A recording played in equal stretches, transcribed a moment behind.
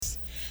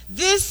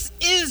This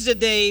is the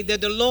day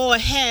that the Lord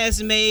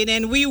has made,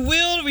 and we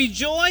will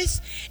rejoice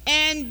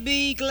and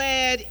be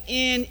glad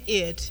in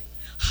it.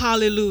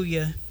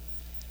 Hallelujah.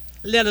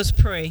 Let us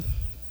pray.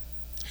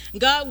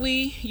 God,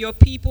 we, your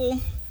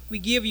people, we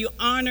give you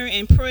honor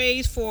and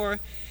praise for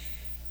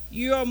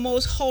your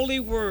most holy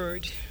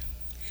word.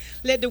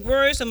 Let the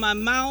words of my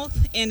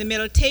mouth and the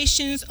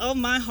meditations of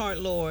my heart,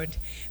 Lord,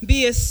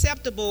 be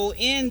acceptable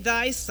in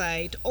thy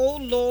sight, O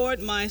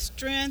Lord, my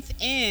strength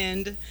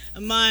and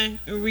my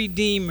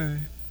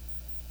Redeemer.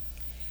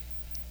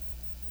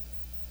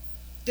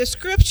 The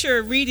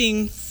scripture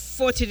reading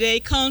for today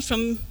comes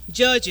from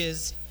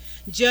Judges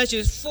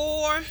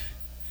 4,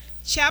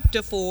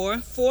 chapter 4,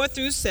 4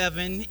 through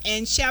 7,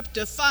 and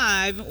chapter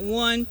 5,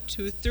 1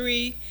 to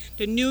 3,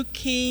 the New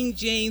King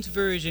James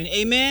Version.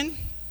 Amen.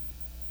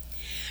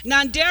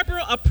 Now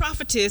Deborah, a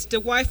prophetess, the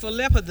wife of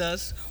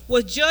Lepidus,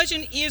 was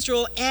judging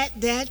Israel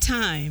at that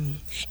time.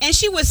 And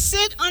she was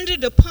sit under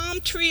the palm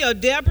tree of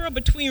Deborah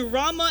between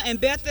Ramah and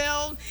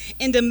Bethel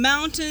in the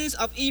mountains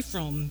of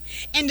Ephraim.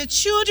 And the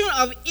children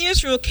of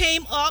Israel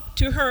came up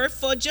to her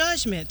for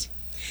judgment.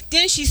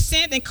 Then she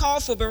sent and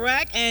called for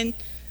Barak and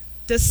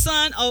the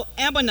son of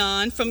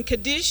Amnon from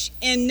Kadesh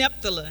and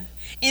Naphtali,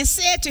 and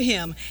said to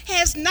him,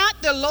 Has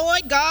not the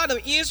Lord God of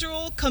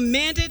Israel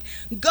commanded,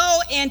 Go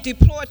and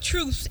deploy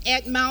troops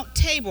at Mount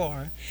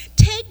Tabor?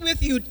 Take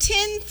with you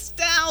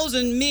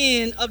 10,000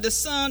 men of the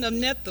son of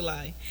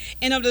Naphtali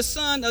and of the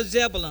son of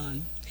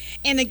Zebulun.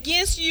 And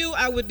against you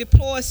I will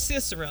deploy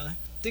Sisera,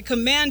 the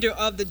commander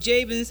of the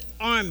Jabin's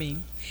army,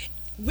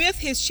 with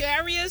his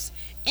chariots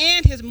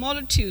and his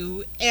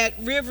multitude at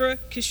river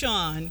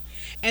Kishon,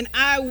 and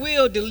I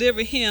will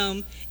deliver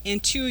him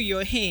into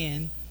your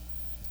hand.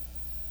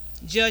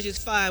 Judges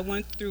 5,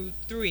 1 through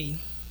 3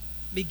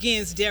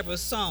 begins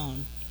Deborah's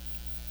song.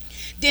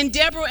 Then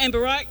Deborah and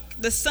Barak,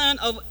 the son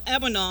of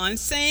Amnon,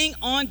 sang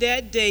on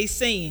that day,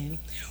 saying,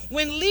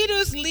 When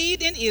leaders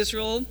lead in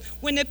Israel,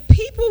 when the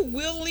people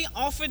willingly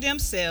offer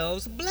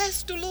themselves,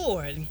 bless the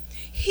Lord.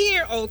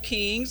 Hear, O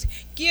kings,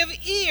 give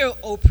ear,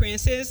 O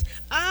princes.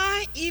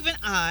 I, even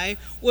I,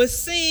 will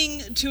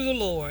sing to the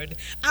Lord.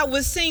 I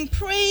will sing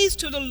praise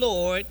to the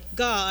Lord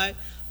God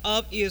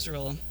of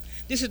Israel.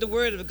 This is the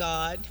word of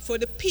God for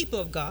the people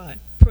of God.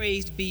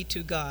 Praise be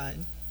to God.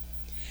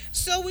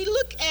 So we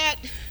look at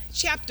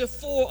chapter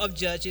 4 of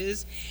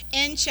Judges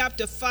and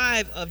chapter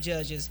 5 of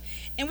Judges.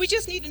 And we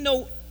just need to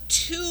know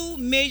two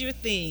major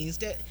things.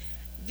 That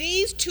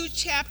these two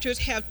chapters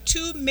have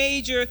two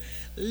major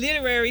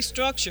literary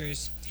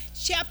structures.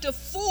 Chapter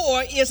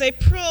 4 is a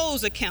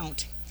prose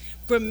account,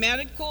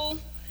 grammatical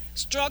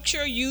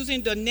structure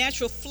using the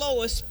natural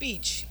flow of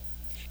speech.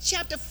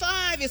 Chapter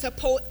 5 is a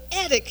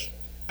poetic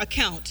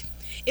account.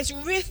 It's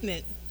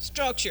rhythmic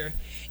structure,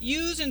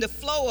 using the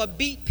flow of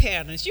beat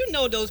patterns. You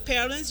know those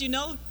patterns,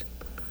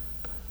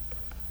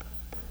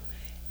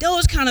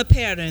 those kind of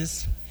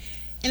patterns.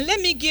 And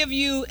let me give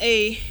you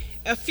a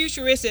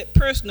futuristic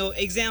personal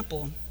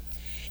example.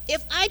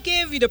 If I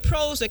gave you the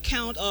prose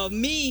account of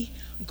me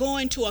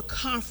going to a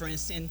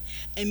conference and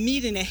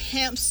meeting a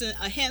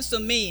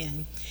handsome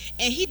man,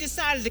 and he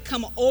decided to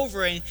come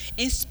over and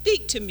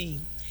speak to me,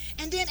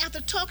 and then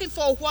after talking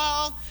for a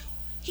while,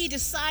 he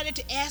decided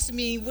to ask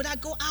me, would I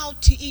go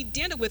out to eat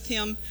dinner with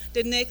him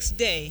the next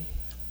day?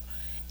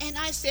 And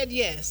I said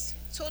yes.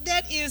 So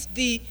that is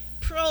the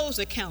prose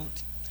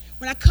account.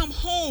 When I come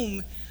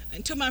home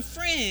to my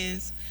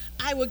friends,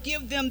 I will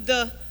give them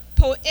the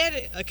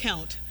poetic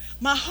account.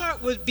 My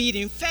heart was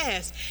beating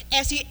fast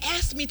as he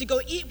asked me to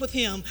go eat with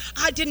him.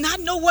 I did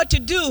not know what to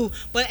do,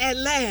 but at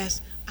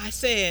last I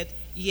said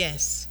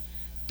yes.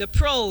 The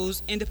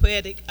prose and the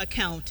poetic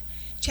account.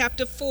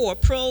 Chapter 4,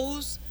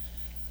 prose,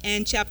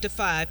 and chapter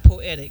 5,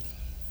 poetic.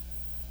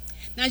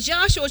 Now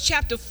Joshua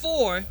chapter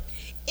 4,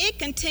 it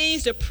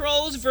contains the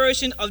prose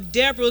version of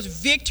Deborah's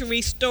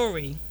victory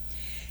story.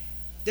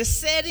 The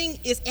setting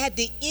is at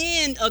the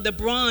end of the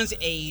Bronze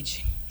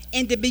Age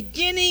and the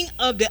beginning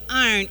of the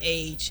Iron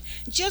Age.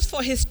 Just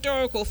for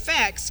historical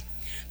facts,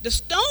 the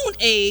Stone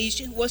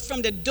Age was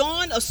from the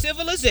dawn of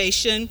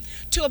civilization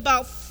to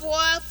about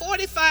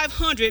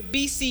 4500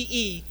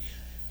 BCE,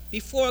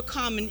 before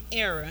Common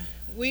Era.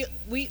 We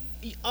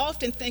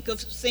often think of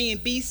saying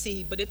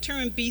BC, but the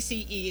term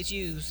BCE is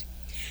used.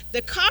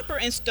 The Copper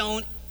and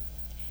Stone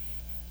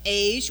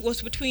Age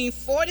was between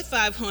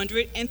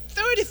 4500 and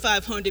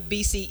 3500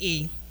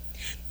 BCE.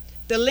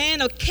 The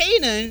land of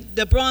Canaan,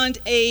 the Bronze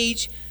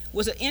Age,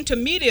 was an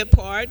intermediate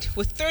part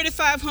with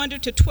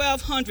 3500 to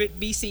 1200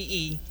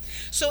 BCE.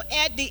 So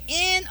at the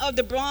end of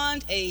the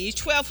Bronze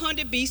Age,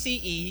 1200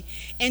 BCE,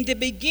 and the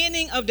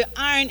beginning of the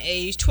Iron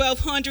Age,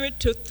 1200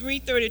 to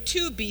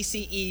 332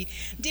 BCE,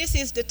 this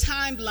is the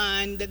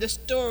timeline that the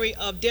story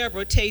of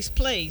Deborah takes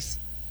place.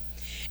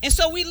 And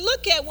so we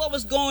look at what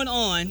was going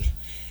on.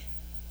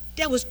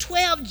 There was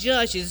 12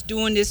 judges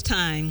during this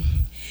time.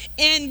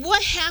 And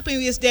what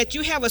happened is that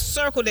you have a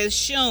circle that's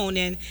shown,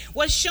 and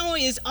what's shown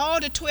is all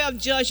the 12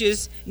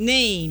 judges'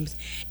 names.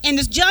 And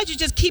the judges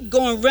just keep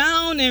going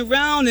round and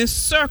round in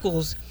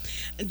circles.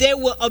 They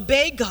will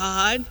obey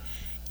God,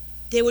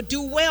 They would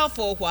do well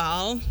for a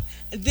while,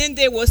 then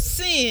they will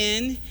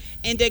sin,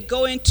 and they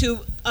go into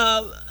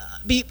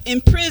be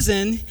in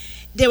prison.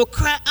 They will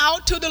cry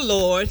out to the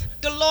Lord.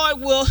 The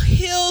Lord will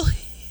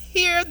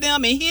hear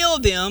them and heal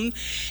them,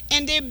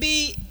 and they'll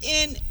be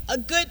in a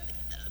good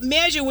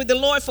measure with the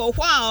Lord for a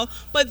while,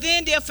 but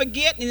then they'll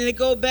forget and they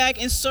go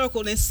back and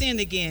circle and sin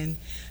again.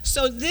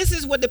 So this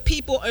is what the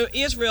people of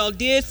Israel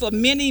did for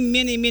many,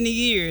 many, many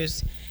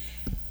years.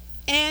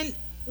 And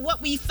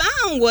what we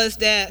found was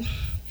that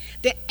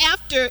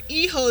after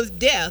Ehud's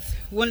death,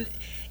 when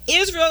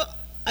Israel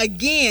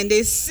again,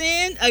 they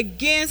sinned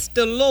against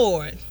the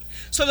Lord.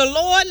 So the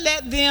Lord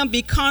let them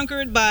be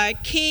conquered by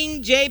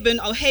King Jabin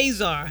of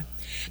Hazor.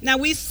 Now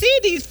we see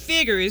these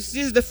figures.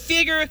 This is the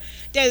figure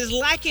that is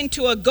likened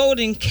to a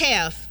golden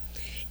calf.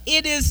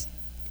 It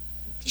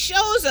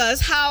shows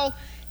us how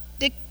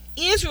the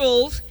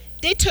Israelites,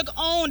 they took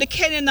on the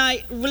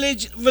Canaanite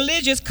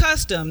religious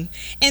custom.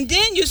 And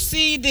then you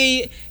see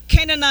the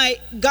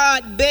Canaanite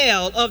god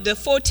Baal of the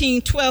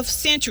 14th, 12th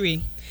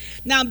century.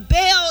 Now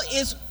Baal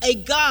is a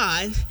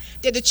god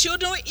that the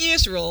children of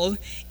Israel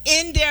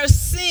in their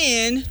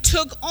sin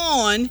took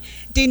on,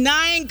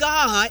 denying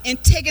God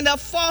and taking up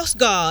false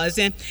gods.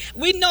 And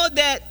we know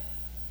that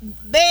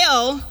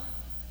Baal,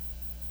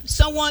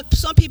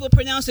 some people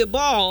pronounce it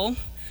Baal,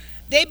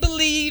 they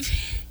believe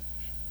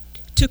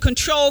to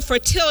control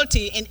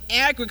fertility and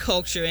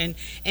agriculture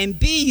and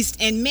beasts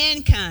and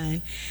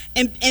mankind.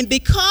 And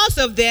because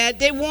of that,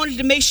 they wanted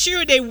to make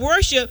sure they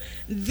worship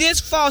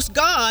this false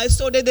god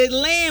so that the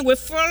land would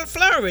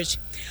flourish.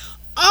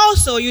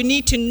 Also, you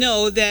need to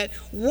know that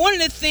one of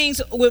the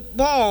things with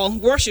Baal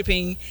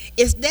worshiping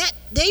is that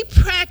they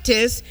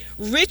practice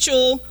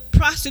ritual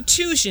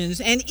prostitutions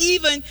and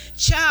even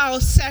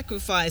child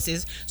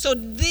sacrifices. So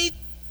the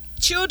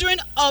children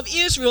of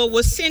Israel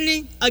were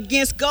sinning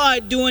against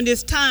God during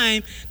this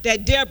time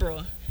that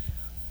Deborah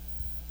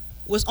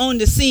was on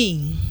the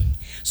scene.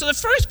 So the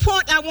first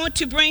point I want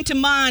to bring to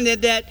mind is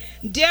that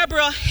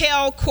Deborah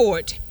held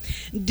court.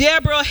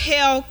 Deborah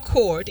held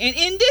court. And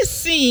in this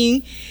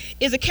scene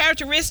is a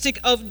characteristic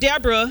of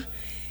Deborah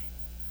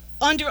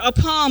under a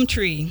palm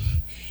tree.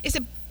 It's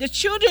the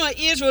children of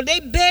Israel, they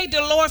begged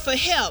the Lord for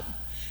help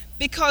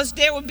because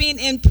they were being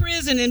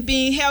imprisoned and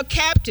being held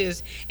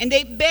captives. And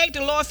they begged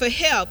the Lord for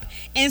help.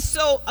 And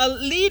so a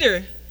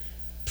leader,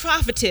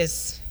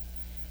 prophetess,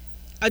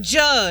 a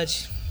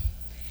judge,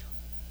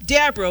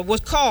 Deborah, was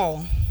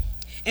called.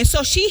 And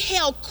so she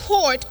held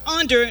court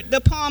under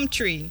the palm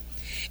tree.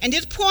 And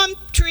this palm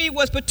tree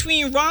was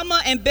between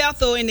Ramah and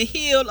Bethel in the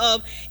hill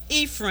of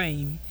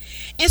Ephraim.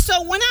 And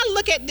so when I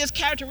look at this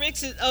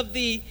characteristic of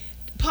the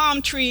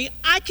palm tree,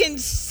 I can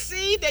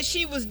see that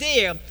she was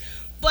there.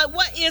 But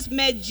what is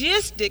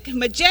majestic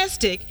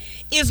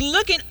is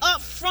looking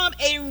up from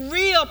a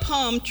real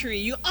palm tree.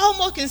 You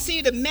almost can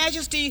see the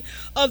majesty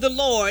of the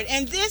Lord.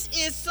 And this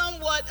is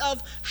somewhat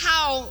of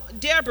how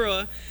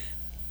Deborah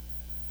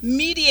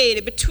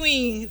mediated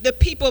between the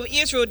people of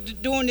Israel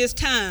during this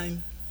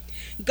time.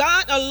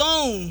 God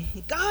alone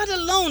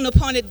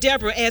appointed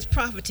Deborah as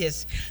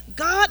prophetess.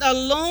 God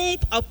alone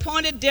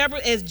appointed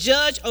Deborah as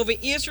judge over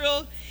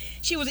Israel.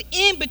 She was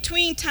in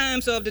between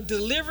times of the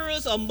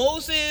deliverers of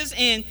Moses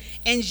and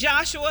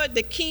Joshua,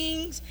 the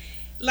kings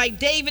like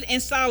David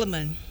and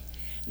Solomon.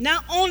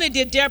 Not only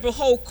did Deborah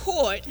hold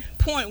court,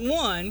 point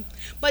one,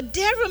 but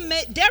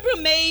Deborah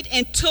made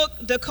and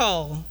took the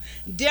call.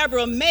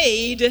 Deborah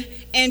made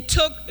and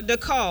took the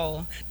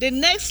call. The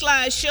next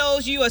slide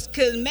shows you a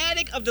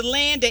schematic of the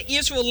land that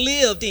Israel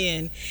lived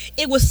in.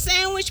 It was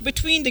sandwiched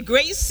between the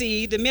Great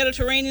Sea, the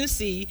Mediterranean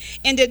Sea,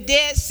 and the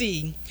Dead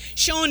Sea,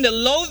 showing the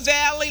low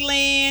valley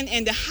land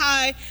and the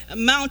high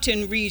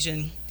mountain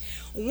region.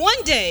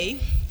 One day,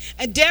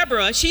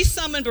 Deborah, she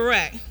summoned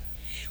Barak,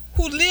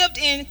 who lived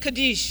in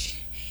Kadesh,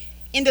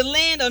 in the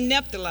land of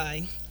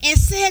Naphtali, and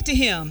said to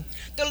him,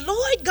 the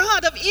Lord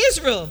God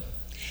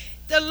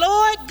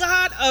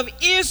of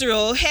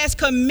Israel has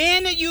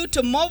commanded you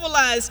to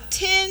mobilize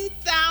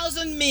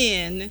 10,000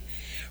 men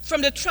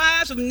from the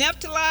tribes of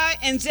Naphtali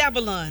and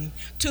Zebulun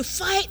to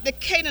fight the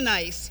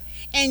Canaanites,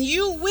 and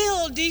you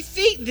will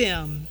defeat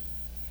them.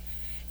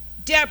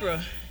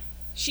 Deborah,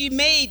 she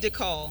made the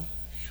call,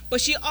 but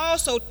she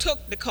also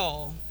took the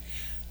call.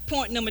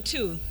 Point number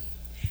two,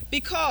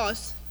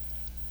 because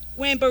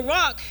when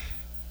Barak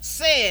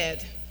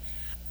said,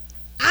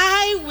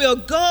 I will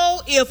go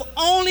if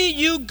only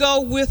you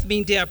go with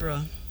me,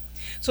 Deborah.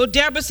 So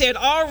Deborah said,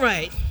 all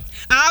right,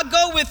 I'll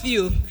go with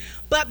you.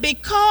 But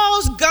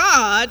because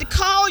God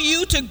called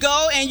you to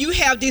go and you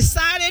have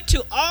decided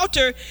to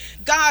alter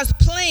God's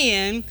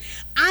plan,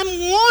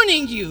 I'm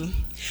warning you.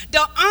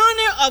 The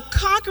honor of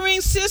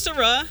conquering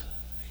Sisera,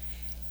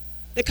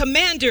 the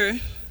commander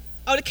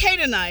of the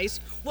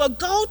Canaanites, will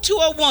go to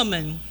a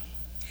woman.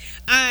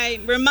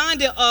 I'm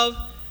reminded of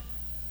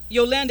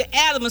Yolanda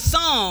Adams'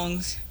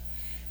 songs,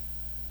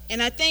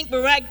 and I think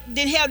Barak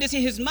didn't have this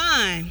in his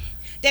mind,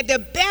 that the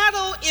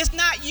battle is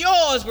not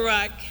yours,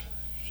 Barak.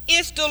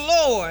 It's the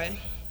Lord.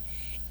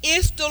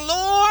 It's the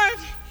Lord.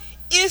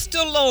 is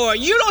the Lord.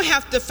 You don't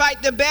have to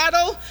fight the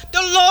battle.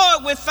 The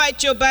Lord will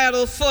fight your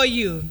battle for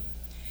you.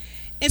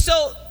 And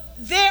so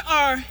there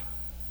are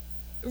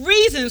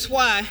reasons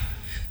why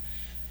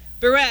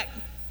Barak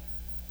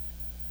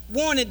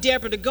wanted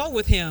Deborah to go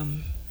with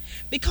him.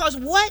 Because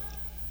what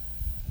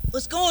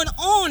was going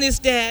on is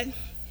that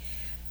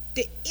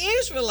the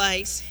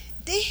Israelites,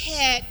 they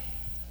had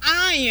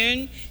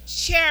iron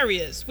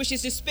chariots, which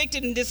is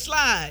depicted in this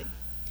slide.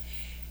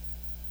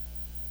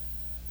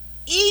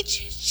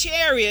 Each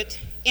chariot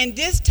in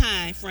this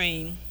time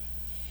frame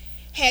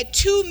had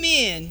 2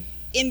 men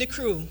in the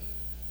crew.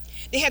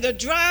 They had a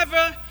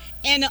driver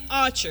and an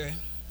archer.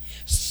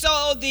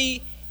 So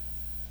the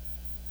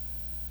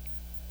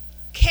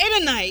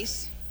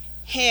Canaanites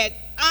had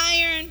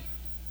iron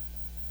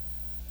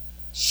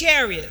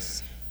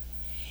chariots.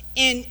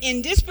 And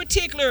in this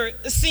particular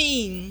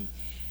scene,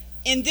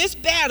 in this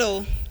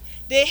battle,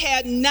 they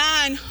had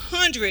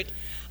 900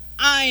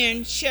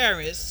 iron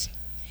chariots.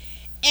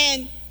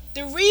 And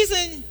the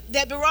reason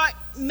that Barak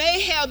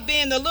may have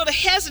been a little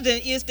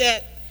hesitant is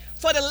that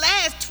for the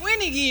last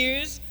 20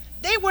 years,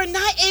 they were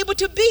not able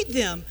to beat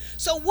them.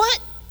 So what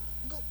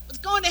was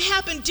going to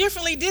happen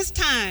differently this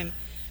time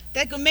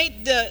that could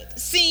make the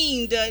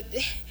scene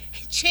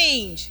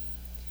change?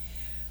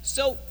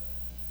 So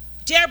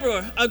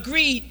Deborah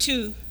agreed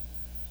to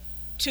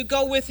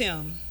go with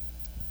him.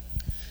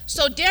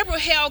 So Deborah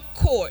held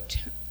court,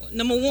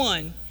 number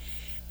one.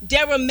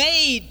 Deborah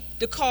made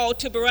the call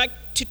to Barak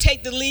to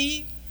take the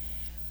lead,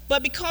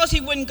 but because he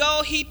wouldn't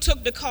go, he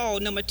took the call,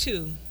 number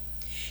two.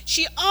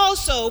 She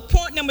also,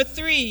 point number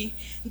three,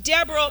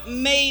 Deborah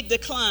made the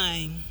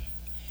climb.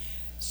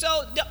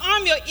 So the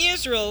army of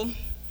Israel,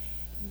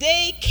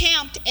 they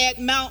camped at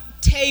Mount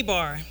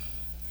Tabor.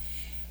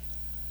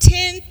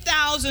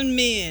 10,000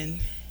 men,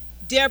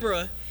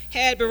 Deborah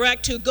had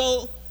Barak to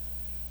go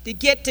to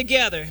get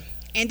together.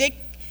 And they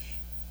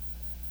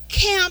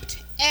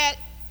camped at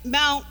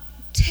Mount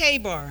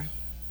Tabor.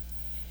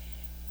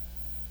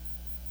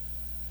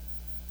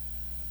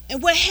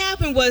 And what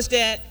happened was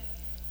that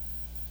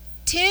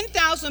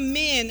 10,000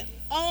 men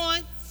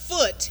on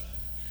foot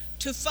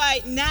to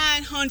fight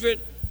 900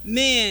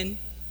 men,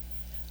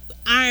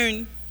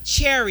 iron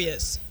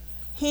chariots,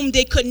 whom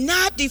they could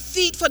not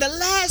defeat for the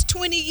last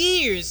 20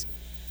 years.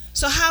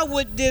 So how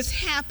would this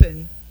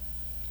happen?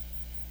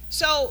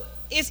 So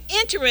it's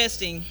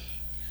interesting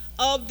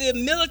of the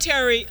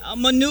military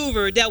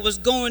maneuver that was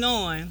going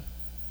on.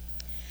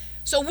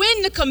 So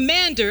when the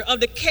commander of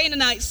the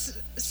Canaanites,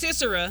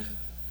 Sisera,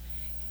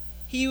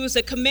 he was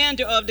a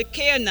commander of the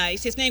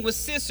Canaanites, his name was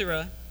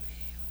Sisera,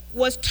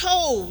 was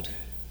told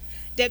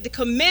that the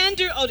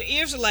commander of the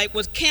Israelite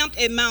was camped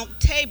at Mount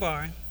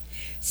Tabor.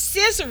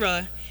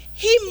 Sisera,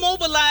 he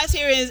mobilized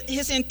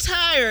his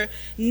entire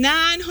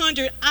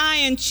 900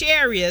 iron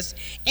chariots,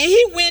 and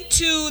he went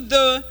to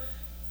the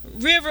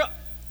river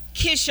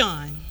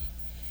Kishon.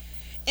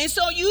 And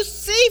so you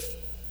see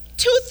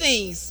two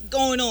things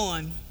going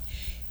on.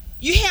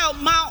 You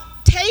have Mount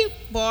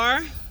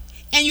Tabor,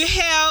 and you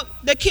have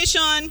the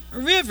Kishon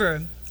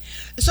River.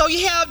 So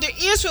you have the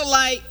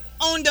Israelite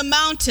on the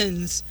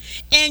mountains,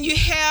 and you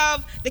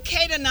have the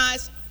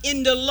Canaanites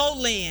in the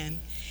lowland.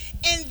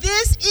 And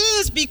this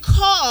is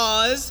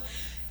because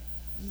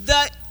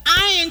the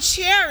iron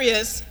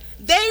chariots,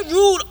 they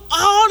ruled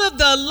all of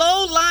the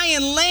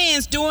low-lying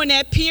lands during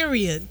that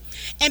period.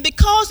 And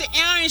because the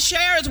iron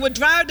chariots would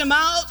drive them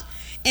out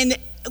and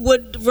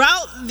would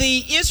rout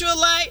the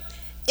Israelite,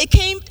 it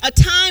came a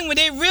time when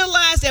they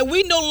realized that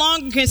we no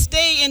longer can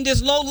stay in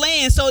this low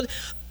land. So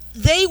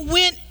they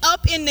went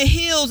up in the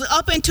hills,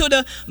 up into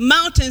the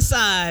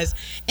mountainsides.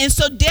 And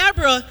so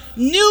Deborah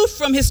knew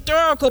from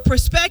historical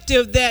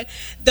perspective that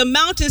the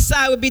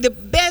mountainside would be the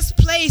best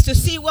place to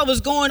see what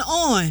was going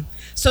on.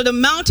 So the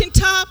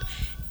mountaintop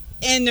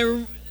and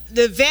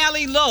the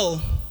valley low.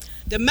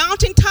 The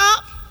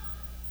mountaintop,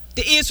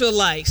 the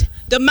Israelites.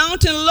 The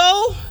mountain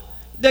low,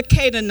 the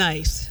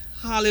Canaanites.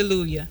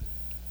 Hallelujah.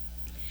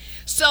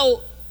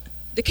 So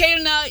the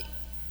Canaanite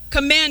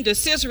commander,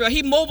 Sisera,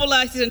 he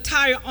mobilized his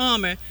entire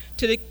army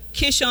to the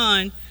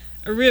Kishon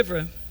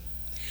River.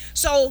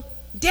 So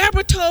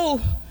Deborah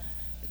told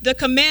the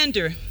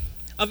commander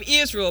of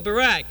Israel,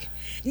 Barak,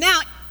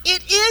 now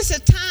it is a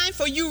time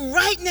for you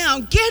right now.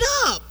 Get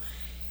up.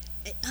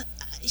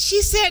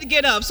 She said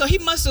get up. So he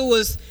must have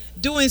was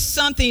doing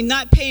something,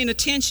 not paying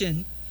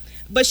attention.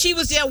 But she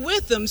was there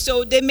with them,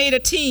 so they made a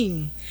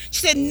team.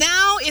 She said,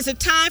 now is a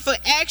time for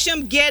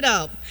action, get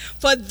up.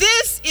 For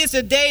this is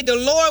the day the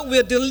Lord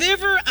will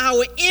deliver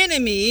our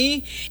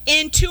enemy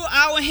into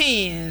our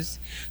hands.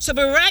 So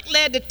Barak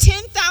led the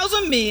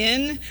 10,000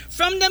 men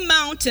from the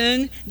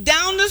mountain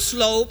down the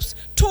slopes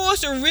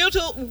towards the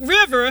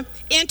river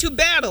into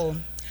battle.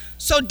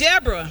 So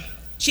Deborah,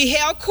 she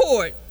held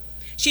court.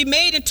 She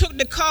made and took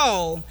the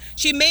call.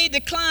 She made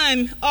the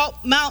climb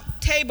up Mount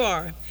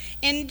Tabor.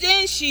 And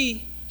then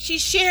she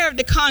shared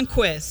the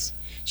conquest.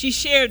 She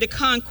shared the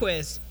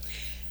conquest.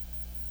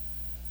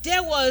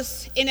 There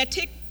was, in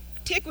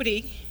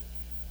antiquity,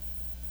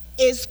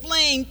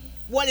 explained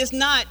what is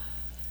not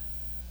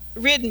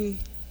written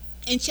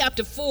in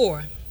chapter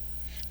 4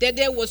 that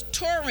there was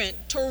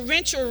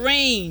torrential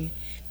rain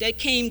that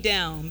came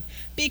down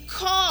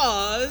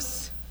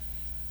because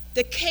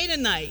the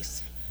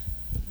Canaanites,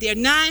 their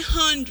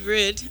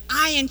 900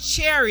 iron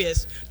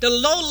chariots, the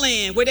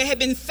lowland where they had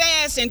been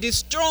fast and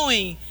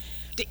destroying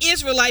the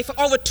Israelites for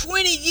over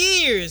 20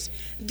 years.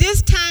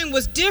 This time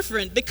was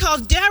different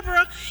because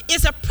Deborah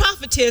is a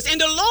prophetess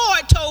and the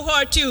Lord told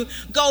her to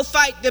go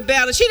fight the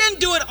battle. She didn't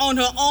do it on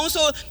her own,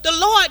 so the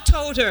Lord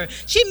told her.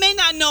 She may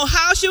not know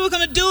how she was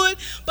going to do it,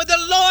 but the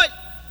Lord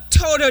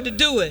told her to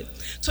do it.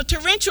 So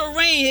torrential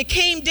rain, it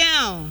came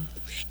down,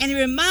 and it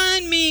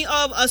reminded me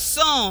of a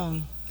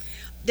song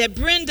that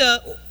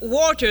Brenda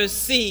Waters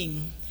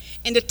sing.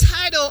 And the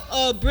title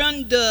of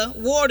Brenda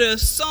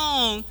Waters'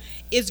 song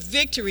is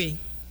Victory.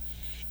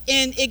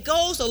 And it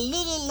goes a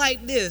little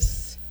like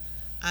this.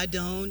 I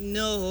don't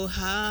know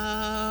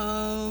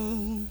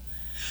how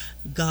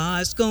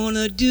God's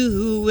gonna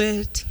do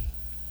it.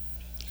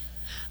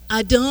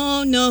 I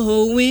don't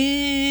know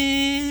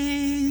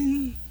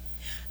when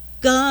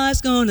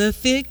God's gonna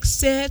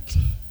fix it.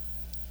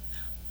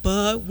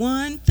 But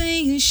one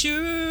thing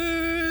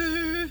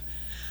sure,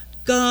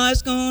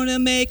 God's gonna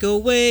make a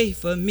way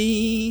for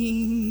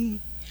me.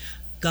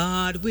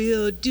 God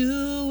will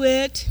do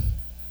it.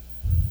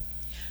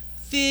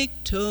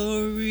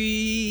 Victory.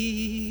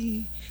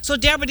 So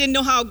Deborah didn't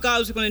know how God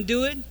was going to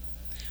do it,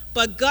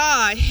 but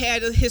God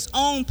had his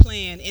own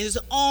plan in his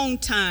own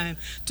time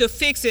to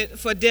fix it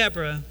for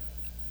Deborah.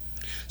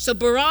 So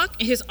Barak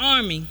and his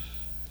army,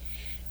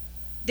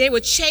 they were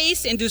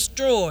chased and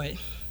destroyed.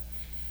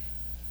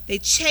 They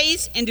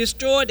chased and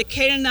destroyed the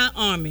Canaanite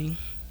army,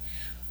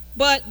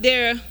 but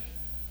their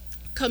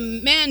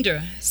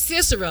commander,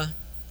 Sisera,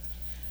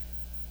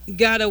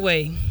 got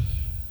away,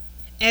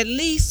 at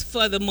least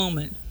for the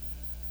moment.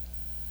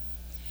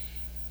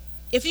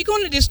 If you're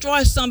going to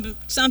destroy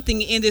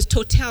something in this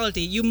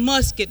totality, you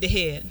must get the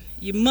head.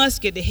 You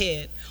must get the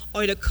head,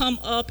 or it'll come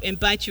up and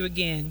bite you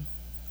again.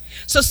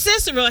 So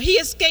Sisera, he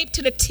escaped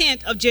to the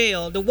tent of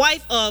Jael, the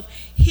wife of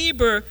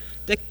Heber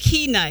the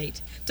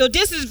Kenite. So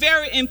this is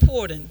very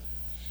important.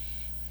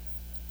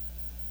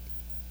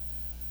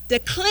 The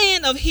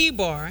clan of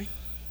Heber,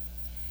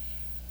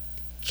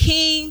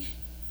 King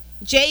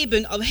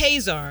Jabin of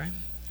Hazor.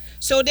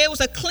 So there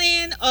was a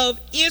clan of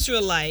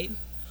Israelite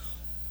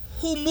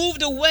who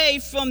moved away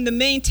from the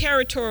main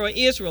territory of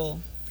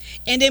Israel,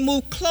 and they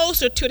moved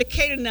closer to the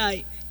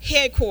Canaanite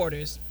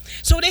headquarters.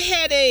 So they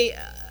had a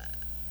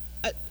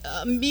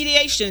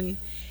mediation,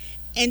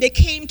 and they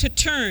came to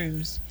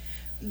terms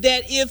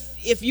that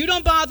if you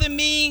don't bother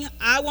me,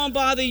 I won't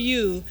bother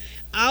you.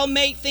 I'll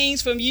make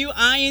things from you,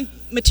 iron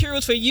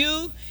materials for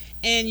you,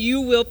 and you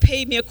will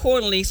pay me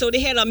accordingly. So they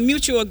had a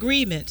mutual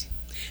agreement.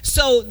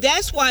 So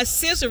that's why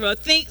Sisera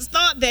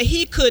thought that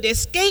he could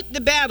escape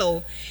the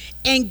battle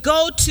and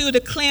go to the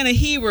clan of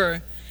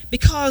Heber,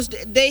 because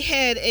they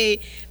had a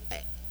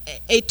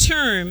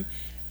term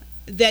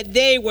that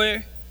they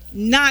were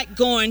not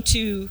going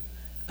to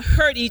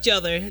hurt each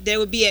other. They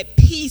would be at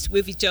peace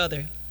with each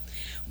other.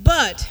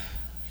 But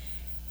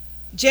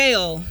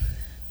Jael,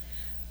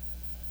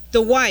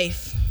 the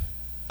wife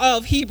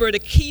of Heber the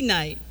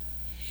Kenite,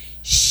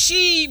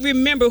 she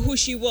remembered who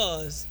she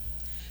was.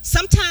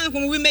 Sometimes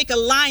when we make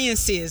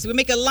alliances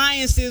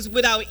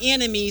with our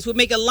enemies, we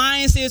make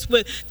alliances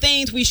with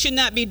things we should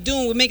not be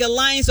doing. We make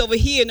alliances over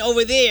here and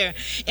over there,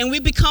 and we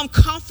become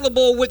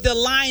comfortable with the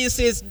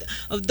alliances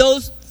of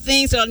those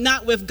things that are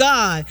not with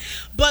God.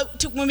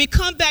 But when we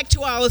come back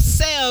to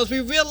ourselves,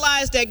 we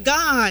realize that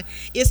God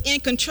is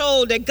in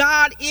control, that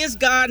God is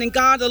God and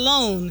God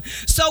alone.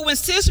 So when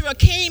Sisera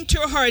came to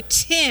her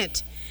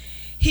tent,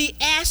 he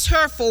asked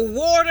her for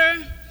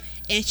water,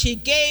 and she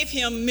gave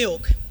him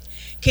milk.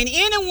 Can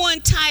anyone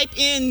type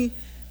in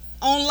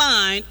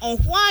online on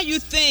why you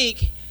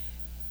think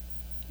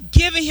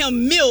giving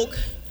him milk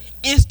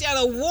instead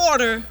of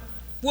water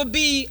would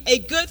be a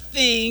good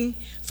thing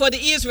for the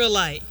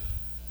Israelite?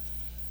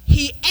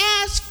 He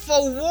asked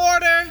for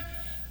water,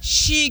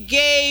 she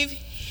gave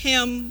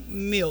him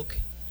milk.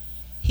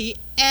 He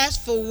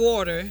asked for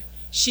water,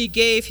 she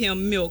gave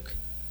him milk.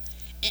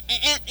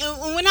 And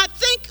when I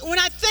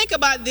think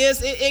about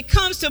this, it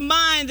comes to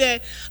mind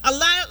that a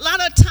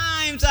lot of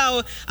times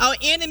our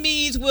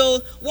enemies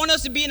will want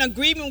us to be in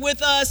agreement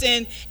with us,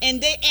 and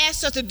they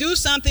ask us to do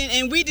something,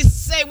 and we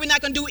just say we're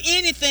not going to do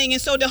anything,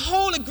 and so the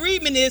whole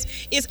agreement is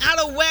out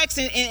of wax,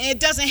 and it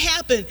doesn't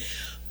happen.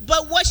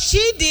 But what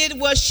she did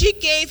was she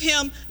gave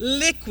him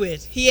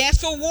liquid. He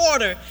asked for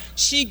water,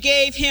 she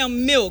gave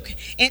him milk.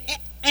 And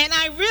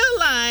I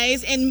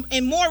realized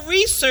in more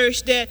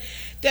research that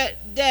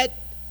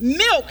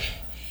milk,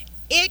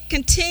 it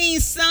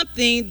contains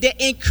something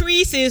that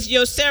increases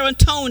your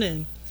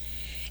serotonin,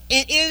 and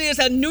it is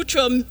a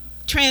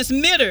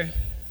neurotransmitter,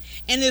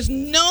 and is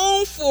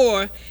known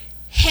for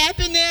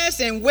happiness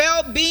and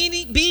well-being,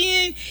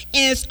 and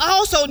it's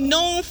also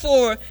known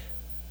for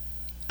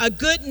a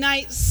good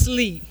night's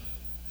sleep.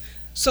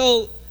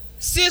 So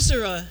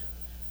Sisera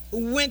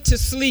went to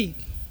sleep,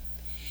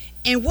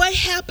 and what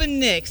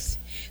happened next?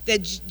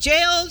 that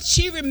Jael,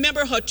 she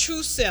remembered her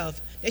true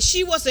self, that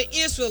she was an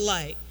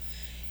Israelite.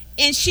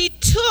 And she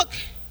took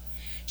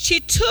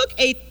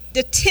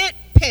the tent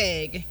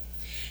peg.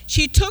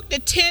 She took the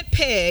tent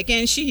peg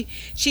and she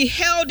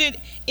held it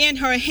in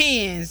her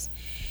hands,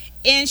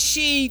 and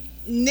she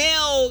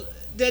nailed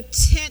the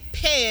tent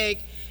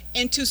peg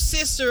into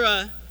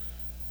Sisera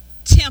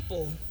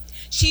temple.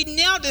 She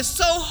nailed it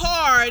so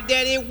hard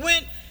that it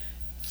went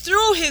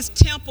through his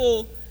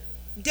temple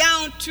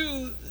down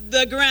to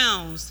the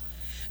grounds.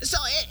 So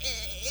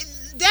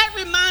that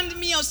reminded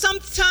me of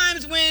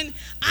sometimes when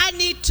I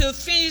need to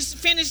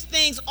finish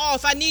things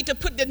off. I need to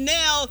put the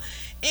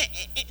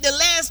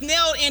last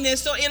nail in it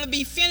so it'll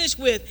be finished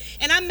with.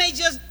 And I may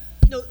just,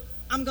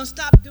 I'm going to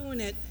stop doing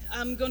it.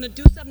 I'm going to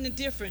do something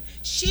different.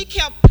 She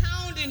kept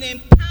pounding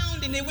and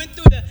pounding. It went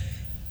through the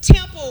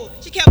temple.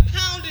 She kept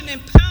pounding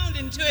and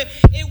pounding to it.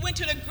 It went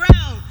to the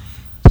ground.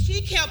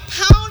 She kept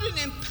pounding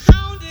and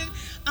pounding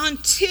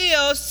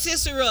until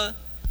Sisera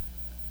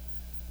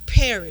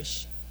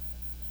perished.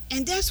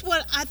 And that's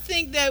what I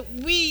think that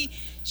we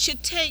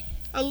should take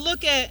a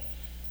look at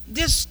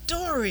this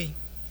story.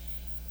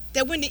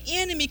 That when the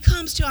enemy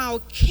comes to our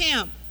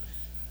camp,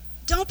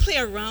 don't play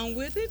around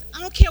with it.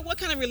 I don't care what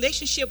kind of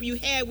relationship you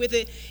had with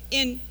it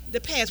in the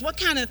past, what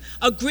kind of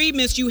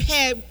agreements you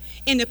had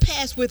in the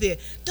past with it.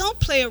 Don't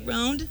play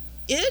around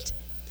it.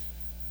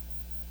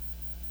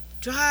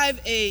 Drive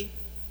a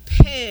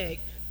peg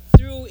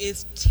through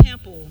its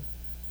temple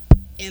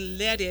and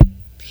let it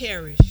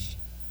perish.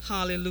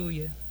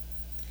 Hallelujah.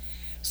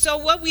 So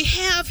what we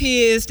have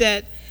here is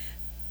that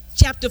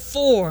chapter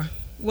 4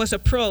 was a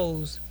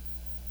prose.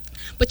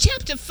 But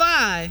chapter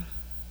 5,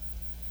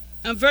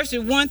 verses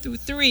 1 through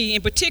 3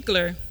 in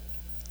particular,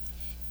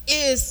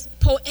 is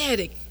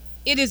poetic.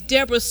 It is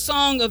Deborah's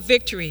song of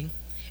victory.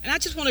 And I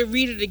just want to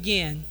read it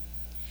again.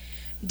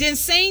 Then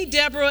sang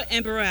Deborah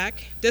and Barak,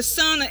 the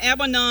son of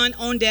Abinoam,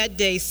 on that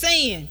day,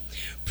 saying,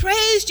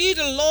 Praise ye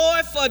the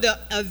Lord for the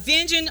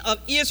avenging of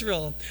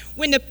Israel.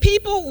 When the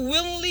people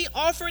willingly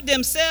offered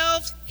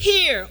themselves,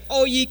 hear,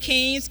 O ye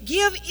kings,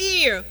 give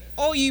ear,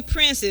 O ye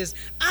princes.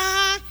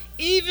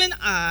 Even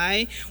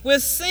I,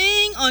 will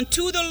sing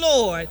unto the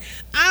Lord.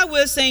 I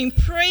will sing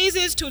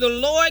praises to the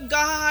Lord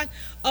God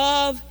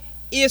of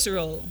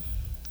Israel.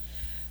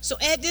 So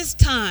at this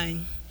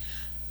time,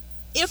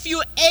 if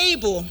you're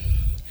able,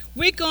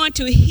 we're going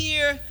to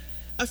hear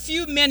a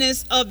few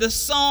minutes of the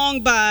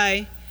song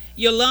by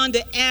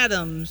Yolanda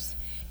Adams,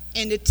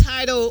 and the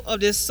title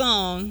of this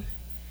song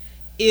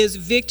is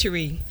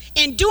Victory.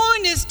 And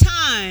during this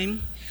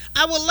time,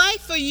 I would like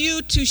for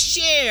you to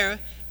share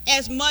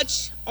as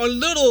much or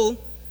little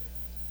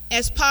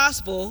as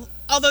possible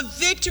of a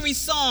victory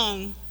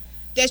song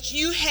that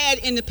you had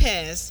in the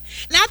past.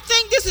 And I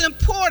think this is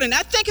important.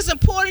 I think it's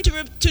important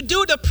to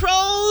do the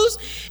prose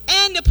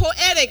and the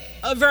poetic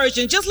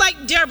version, just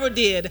like Deborah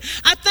did.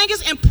 I think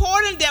it's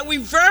important that we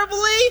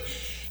verbally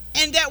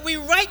and that we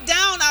write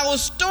down our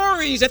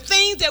stories, the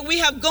things that we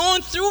have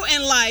gone through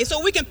in life,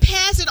 so we can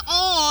pass it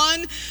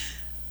on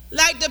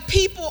like the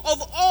people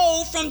of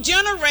old from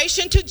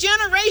generation to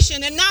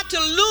generation, and not to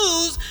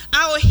lose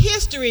our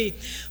history.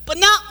 But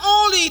not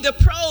only the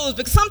prose,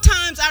 but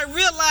sometimes I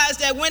realize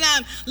that when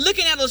I'm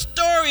looking at a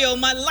story of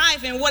my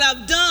life and what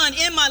I've done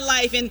in my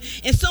life, and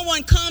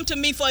someone come to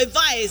me for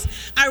advice,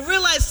 I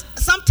realize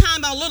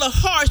sometimes I'm a little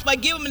harsh by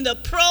giving them the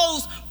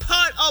prose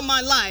part of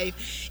my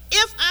life.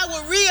 If I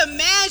would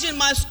reimagine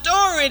my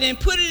story and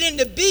put it in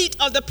the beat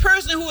of the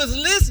person who is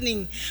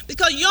listening,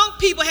 because young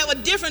people have a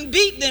different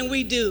beat than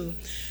we do.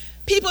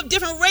 People of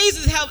different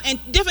races and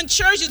different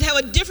churches have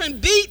a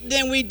different beat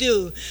than we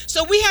do.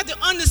 So we have to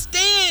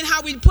understand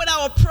how we put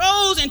our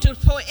prose into the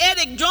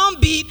poetic drum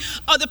beat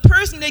of the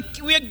person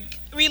that we're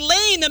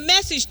relaying the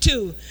message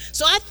to.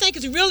 So I think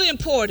it's really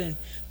important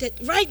that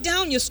write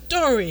down your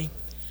story,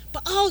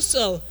 but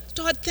also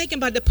start thinking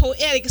about the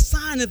poetic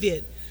side of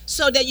it,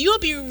 so that you'll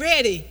be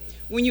ready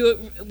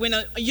when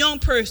a young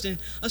person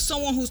or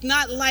someone who's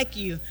not like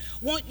you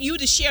want you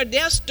to share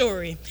their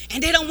story,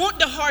 and they don't want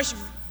the harsh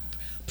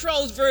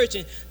prose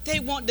version. They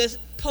want this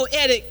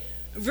poetic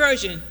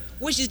version,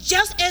 which is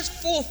just as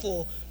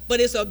full, but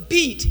it's a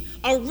beat,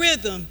 a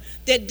rhythm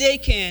that they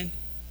can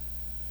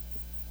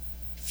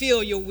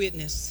feel your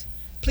witness.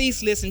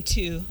 Please listen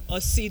to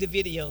or see the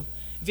video,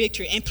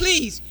 Victory. And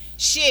please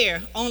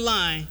share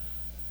online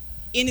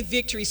any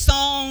victory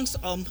songs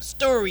or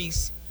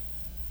stories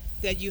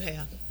that you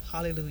have.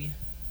 Hallelujah.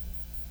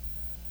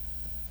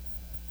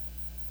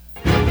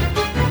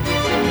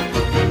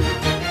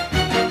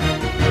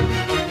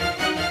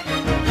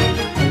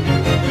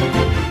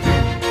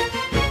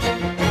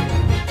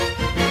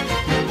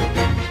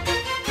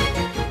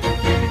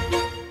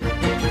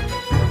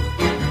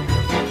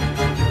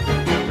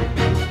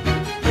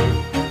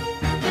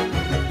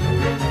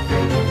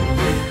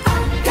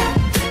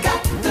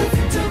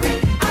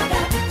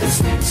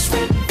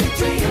 Sweet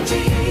victory in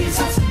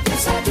Jesus,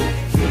 yes I do.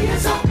 He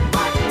is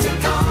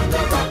almighty God.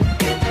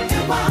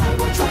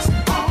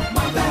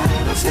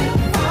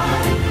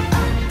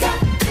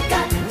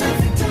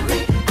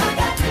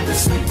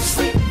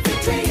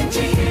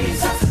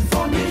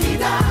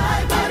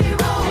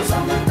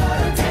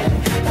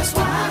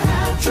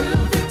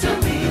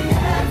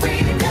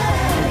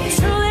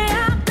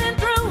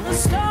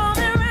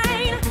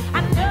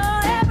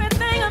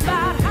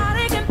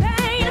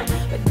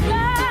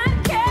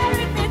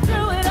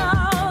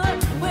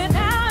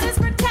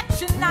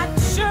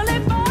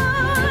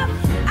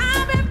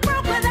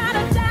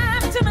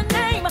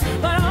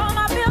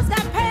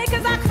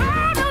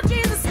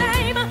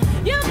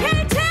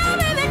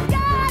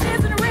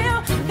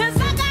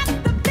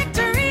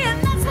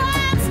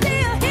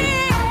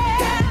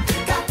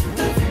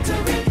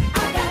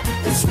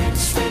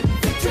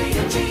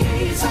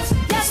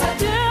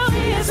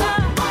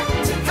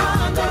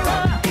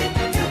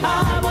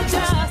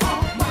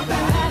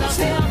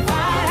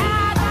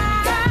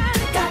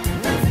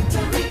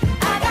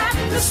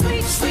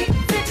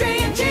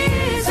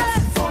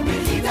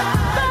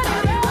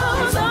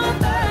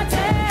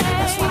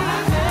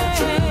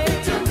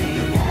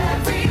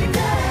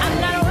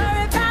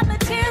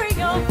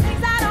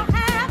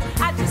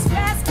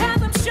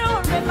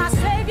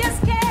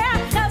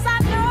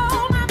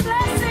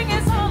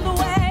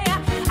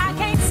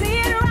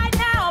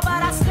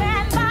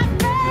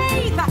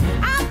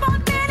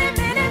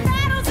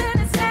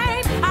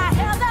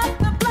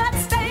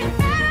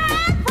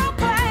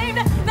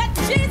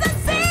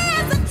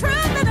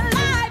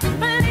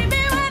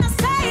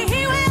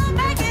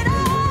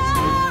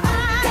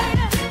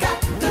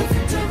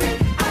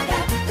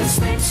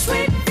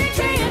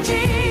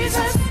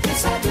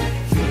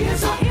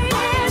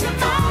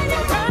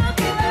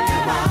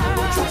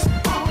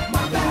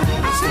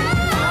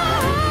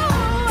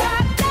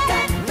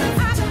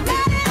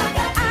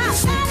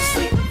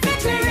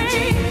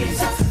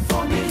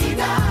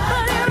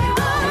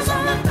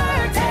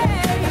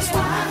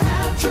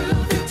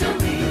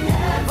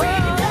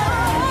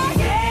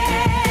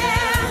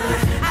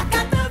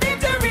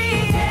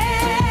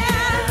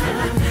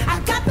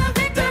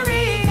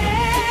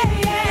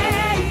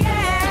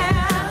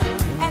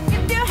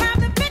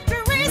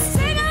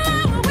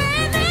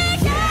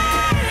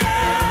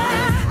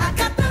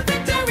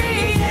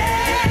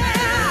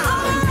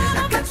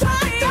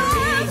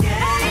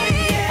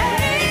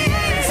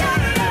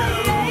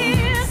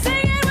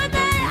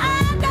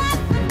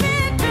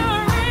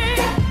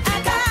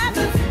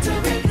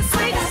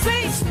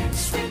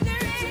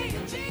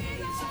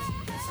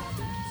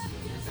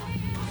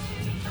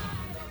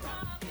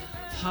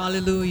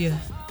 Hallelujah.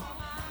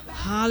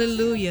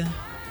 Hallelujah.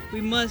 We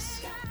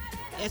must,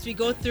 as we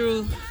go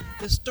through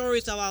the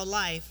stories of our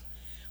life,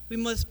 we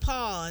must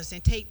pause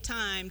and take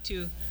time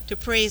to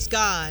praise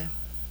God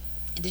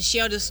and to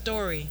share the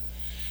story.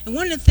 And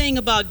one of the things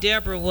about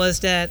Deborah was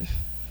that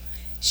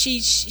she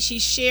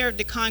shared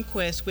the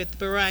conquest with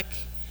Barak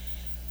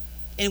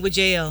and with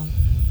Jael.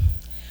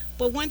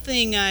 But one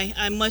thing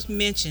I must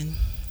mention,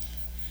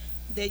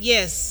 that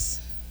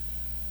yes,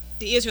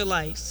 the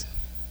Israelites,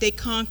 they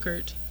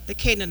conquered the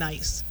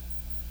Canaanites,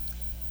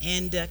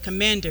 and the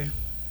commander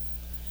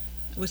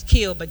was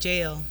killed by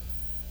Jael.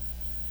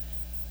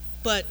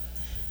 But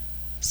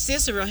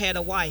Sisera had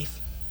a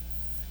wife,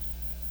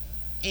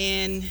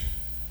 and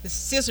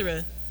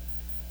Sisera,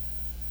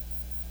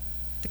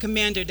 the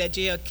commander that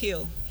Jael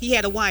killed, he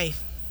had a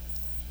wife.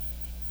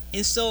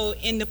 And so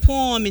in the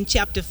poem in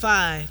chapter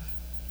 5,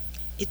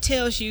 it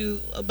tells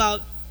you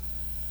about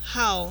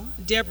how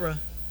Deborah,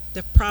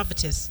 the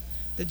prophetess,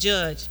 the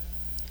judge,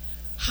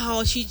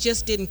 how she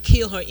just didn't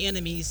kill her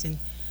enemies and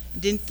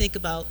didn't think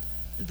about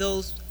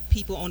those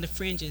people on the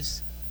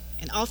fringes.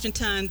 And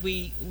oftentimes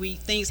we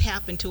things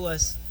happen to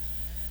us,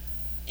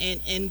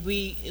 and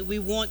we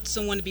want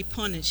someone to be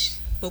punished,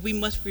 but we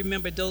must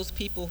remember those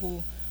people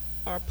who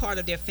are part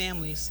of their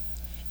families.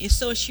 And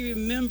so she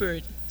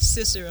remembered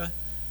Sisera's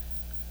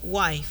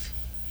wife,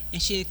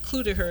 and she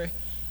included her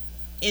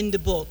in the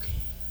book.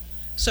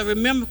 So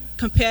remember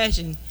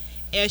compassion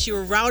as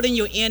you're routing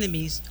your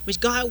enemies,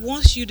 which God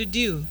wants you to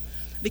do,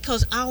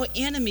 because our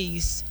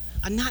enemies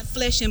are not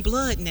flesh and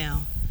blood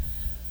now,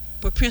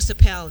 but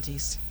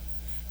principalities.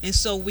 And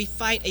so we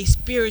fight a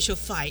spiritual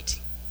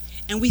fight,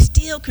 and we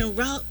still can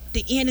rout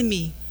the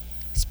enemy,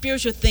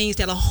 spiritual things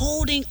that are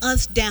holding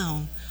us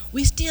down.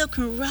 We still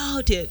can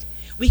rout it.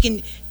 We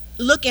can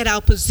look at our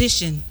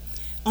position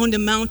on the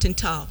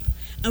mountaintop,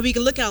 and we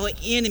can look at our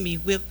enemy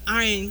with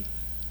iron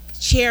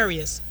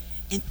chariots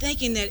and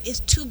thinking that it's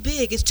too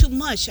big, it's too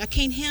much, I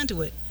can't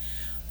handle it.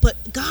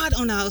 But God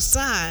on our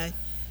side,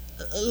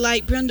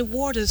 like Brenda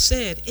Waters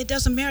said, it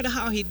doesn't matter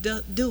how he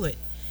do it.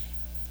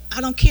 I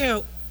don't care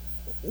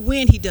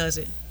when he does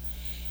it.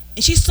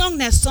 And she sung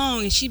that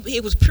song, and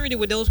it was pretty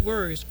with those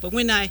words. But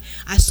when I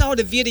saw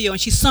the video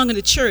and she sung in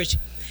the church,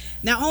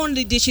 not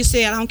only did she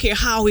say, I don't care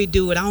how he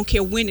do it, I don't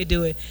care when he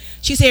do it,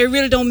 she said, it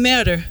really don't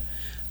matter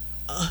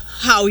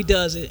how he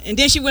does it. And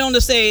then she went on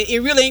to say,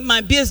 it really ain't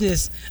my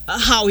business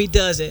how he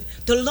does it.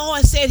 The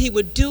Lord said he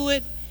would do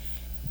it.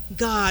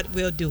 God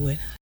will do it.